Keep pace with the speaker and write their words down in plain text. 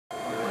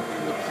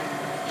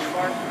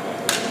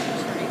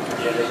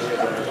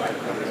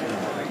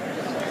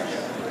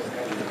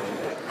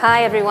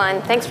Hi,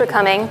 everyone. Thanks for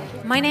coming.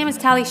 My name is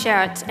Tali,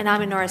 and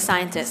I'm a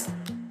neuroscientist.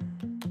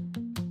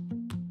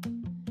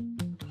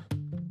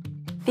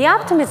 The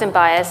optimism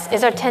bias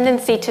is our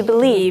tendency to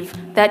believe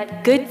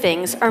That good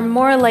things are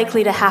more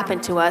likely to happen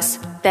to us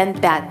than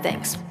bad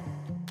things.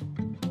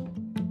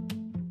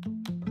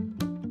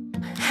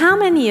 How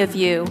many of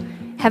you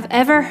have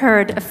ever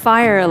heard a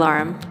fire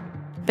alarm,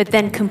 but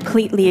then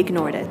completely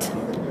ignored it?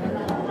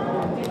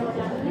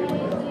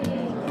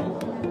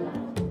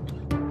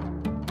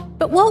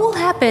 But what will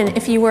happen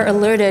if you were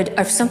alerted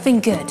of something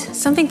good,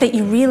 something that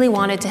you really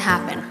wanted to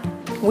happen?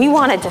 we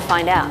wanted to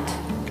find out.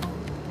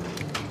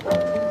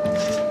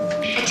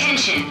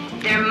 Attention,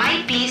 there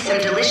might be some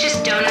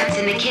delicious donuts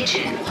in the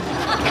kitchen.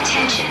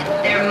 Attention,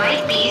 there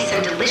might be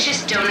some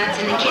delicious donuts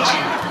in the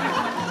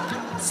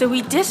kitchen. So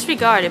we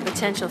disregard a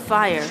potential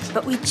fire,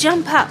 but we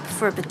jump up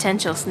for a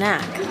potential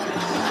snack.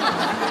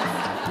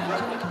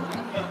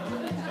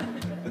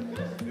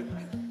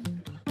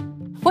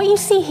 What you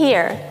see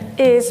here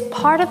is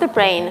part of the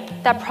brain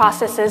that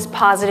processes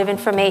positive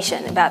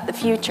information about the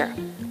future,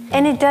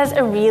 and it does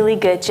a really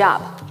good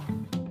job.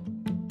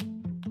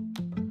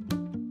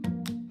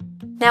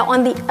 Now,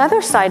 on the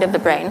other side of the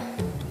brain,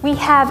 we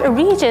have a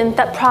region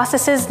that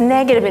processes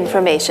negative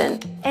information,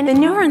 And the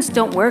neurons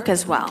don't work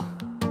as well.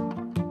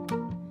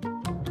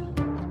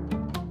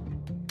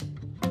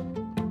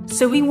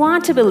 So we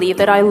want to believe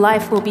that our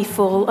life will be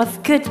full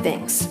of good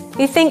things.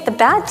 we think the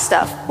bad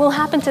stuff will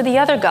happen to the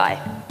other guy.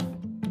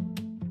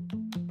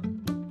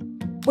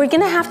 We're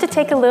going to have to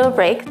take a little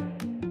break.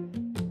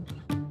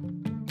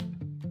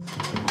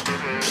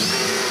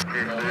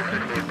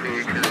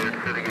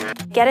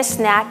 Get a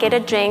snack, get a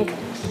drink.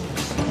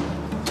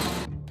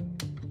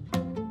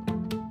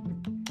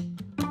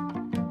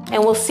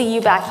 And we'll see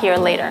you back here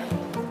later.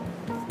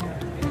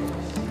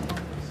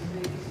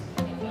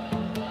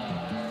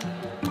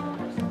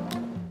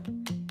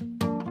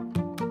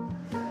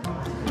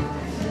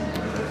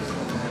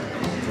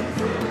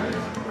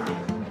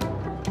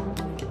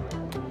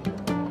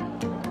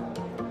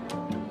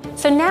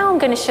 So now I'm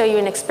going to show you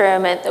an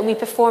experiment that we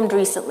performed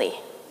recently.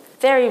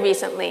 Very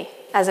recently,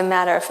 as a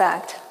matter of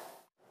fact.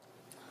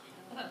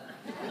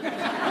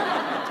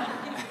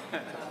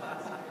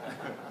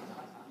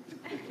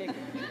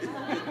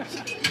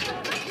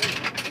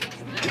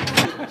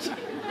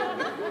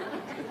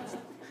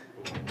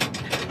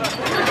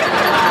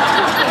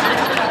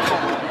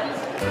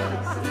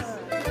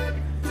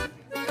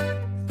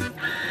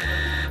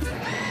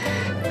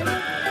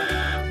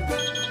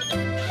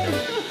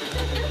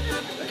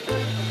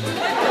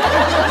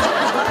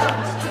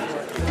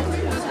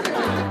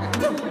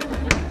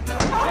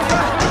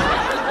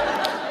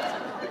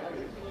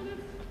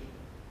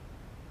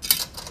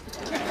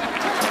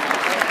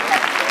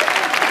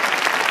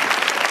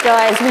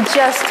 Guys, we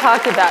just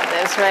talked about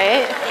this,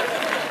 right?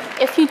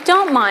 If you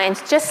don't mind,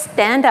 just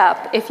stand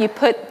up if you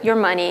put your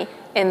money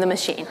in the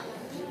machine.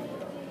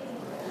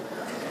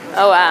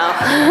 Oh, wow.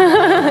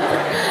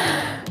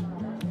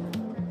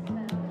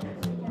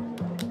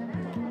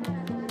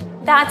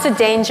 That's a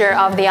danger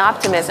of the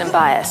optimism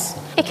bias.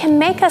 It can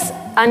make us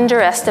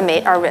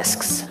underestimate our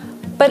risks.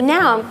 But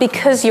now,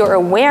 because you're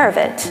aware of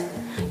it,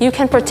 you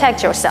can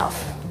protect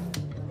yourself.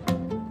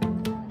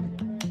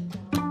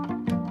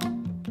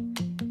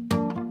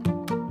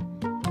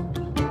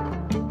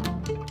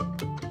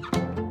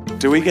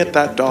 Do we get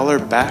that dollar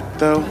back,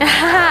 though?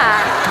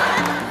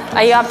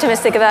 Are you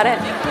optimistic about it?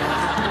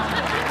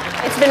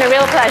 It's been a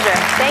real pleasure.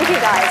 Thank you,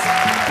 guys.